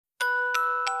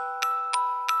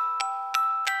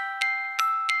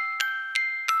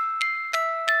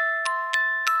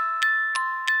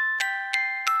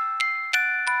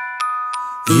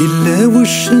إلا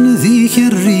وشن ذيك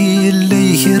الري إلا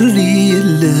يكري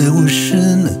إلا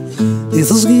وشن ذي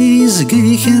تصقي يزقي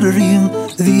يكري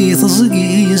ذي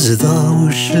تصقي يزدا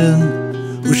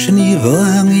وشن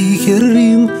يبغى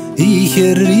يكري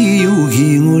يكري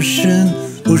وهي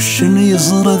وشن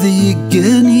يصرى ذي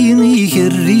يقاني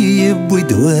يكري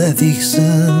بودوا ذيك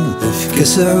سن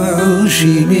افكس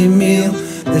عوشي ميمي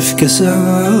افكس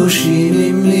عوشي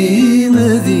ميمي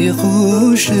هذي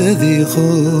خوش هذي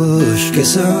خوش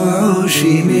كس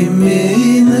عوشي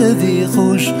ميمي هذي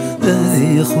خوش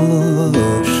هذي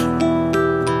خوش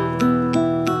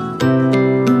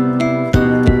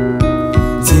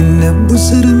تنبو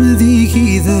سرم ذي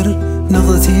كيذر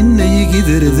نغتين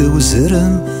يقدر ذو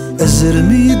سرم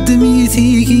الزرم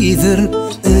يدميتي كيذر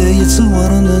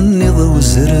يتصورنا النضو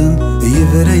سرم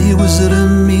يبري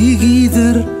وزرم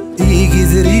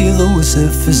يقدر يغوس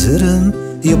في زرم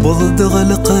يبض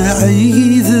غلقاع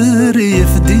يقدر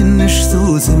يفدي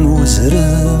النشتوث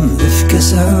موسرم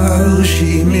افكس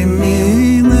عوشي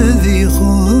ميمي هذي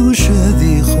خوش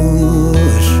هذي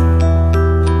خوش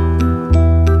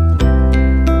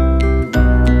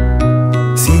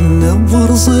ثينا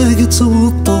برزاق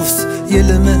توطفت يا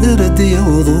لما رد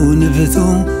يوضو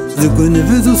نبذو ذوك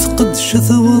نبذو فقد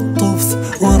شثو الطفت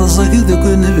ورزق ذوك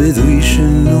نبذو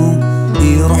يشنو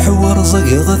يروح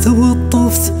ورزق غثو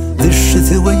الطفت ذا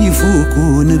الشثوى يفوك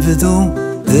ونبذو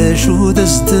ذا شو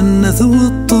دزدن ثو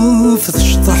الطفت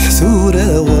شطح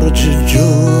ثورة ورج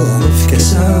الجوم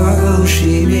افكس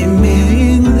عوشي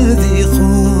ميمي هذي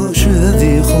خوش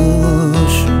هذي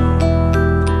خوش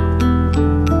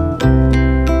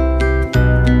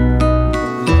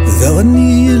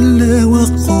ذغني يلا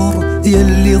وقر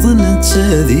يلي ظننت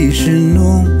هذي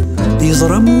شنو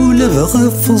يزرمو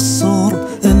لبغى في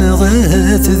الصور انا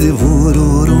غات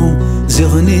ذبورورو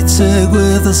زغني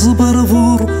تساقوا ذا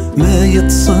صبرفور ما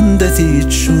يتصندت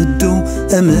يتشدو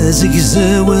اما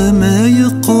زقزاوى ما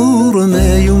يقور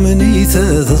ما يمني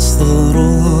ذا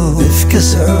صدرو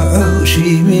افكس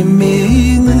عوشي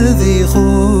ميمي هذي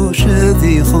خوش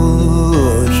هذي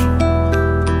خوش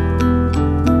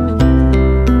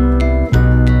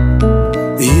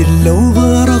إلا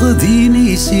وغارغ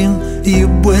دينيسي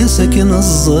يبوا ساكن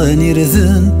الظاني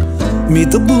رذن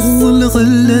ميطبغ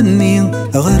الغلاني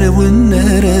غرو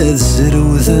النار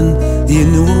الزروثن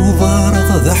ينو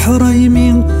بارغ ذا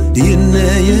حرايمين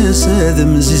ينا يا ساد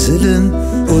مززلن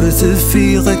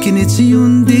ورثفي غاكنت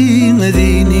يندي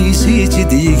ذيني سيتي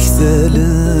ديك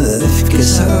ثلاث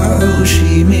كاس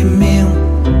عوشي ميمي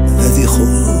هذي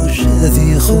خوش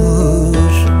هذي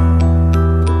خوش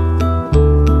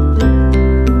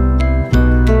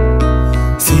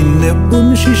نبو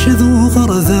مشيش ذو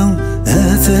غرذا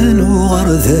هاثانو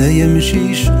غرذا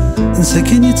يمشيش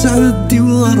نسكن يتعدي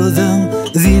وغرذا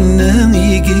ذينا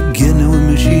يقيقن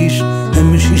ومشيش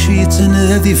امشيش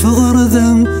يتنادي في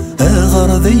غرذا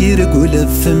غرذا يرقل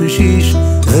فمشيش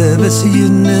بس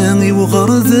يناغي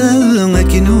وغرذا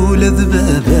لكن ولد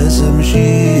باباس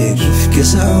امشيش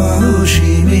فكاس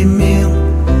عوشي ميمي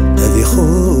هذي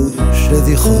خوش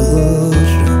هذي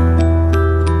خوش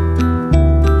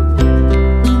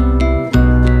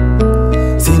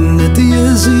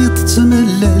يا زيد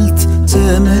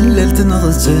تمللت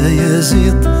نغتا يا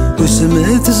زيد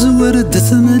وسمعت زورد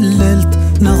تمللت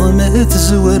نغمات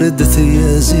زوردت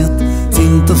يا زيد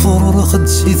تين تفرر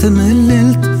خدسي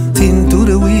تمللت تين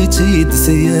ترويتي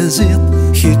يا زيد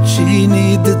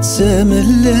كيتشيني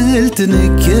تمللت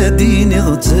نكاديني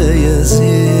غتا يا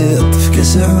زيد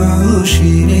فكاس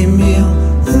عوشي ميمي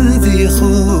هذي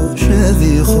خوش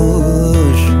هذي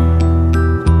خوش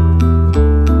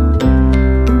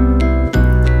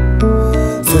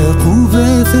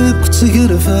ثاق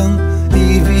تقرفا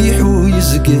يبيحو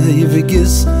يزقا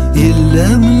يبقس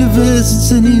يلا من لباس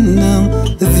تنينا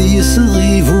ذي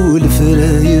صغيفو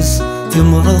الفرايس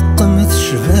تمرقم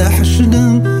تشباح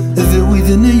شنام ذوي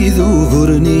ذني ذو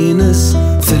هرنينس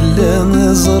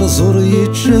ثلا زرزر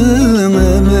يتشام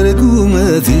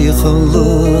مرقومة ذي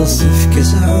خلص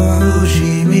فكاس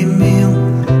عوشي ميمي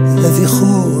هذي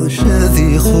خوش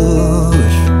هذي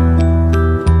خوش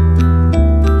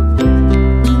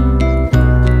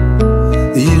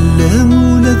إلا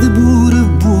مولد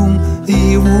بوربوم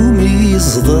يومي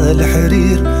يصدى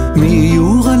الحرير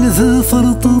ميوغل ذا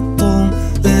فرط الطوم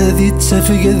هذي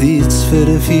تسافق ذي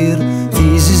تسفرفير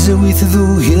في زويت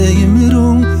ذوها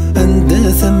يمروم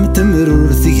عند ثم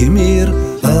تمرور ثقمير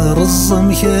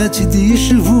رزم كاتدي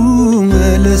شفو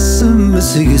مال السم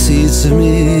سقسي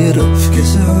سمير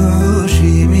فكاس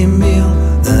عوشي ميمي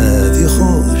هذي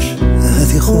خوش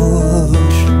هذي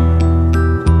خوش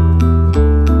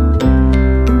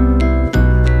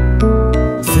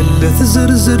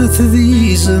زرزرت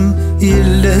ذيزم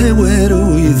إلا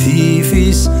وارو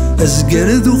يثيفيس أزقر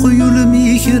ذو خيول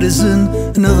ميكرزن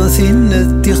نغثين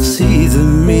التخسي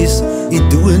ذميس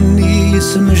يدوني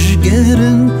اسم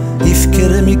جقارن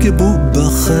يفكر مكبوب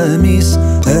خاميس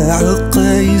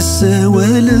أعقايس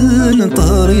ولا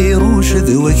طاري روشد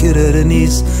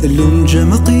وكرارنيس اللون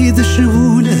جمقيد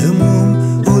الشبول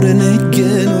هموم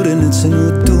ورنقان ورنسن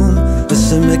الدوم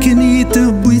السمكن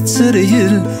يتب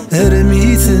يتسريل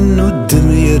هرميث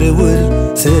الندم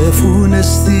يرول ثافون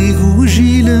استيق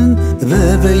وجيلا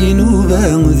بابين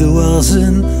وبعض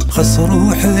وغزن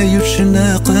خسروا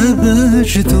حيوشنا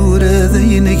قباش تورا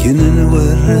ذينك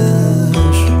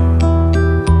نوراش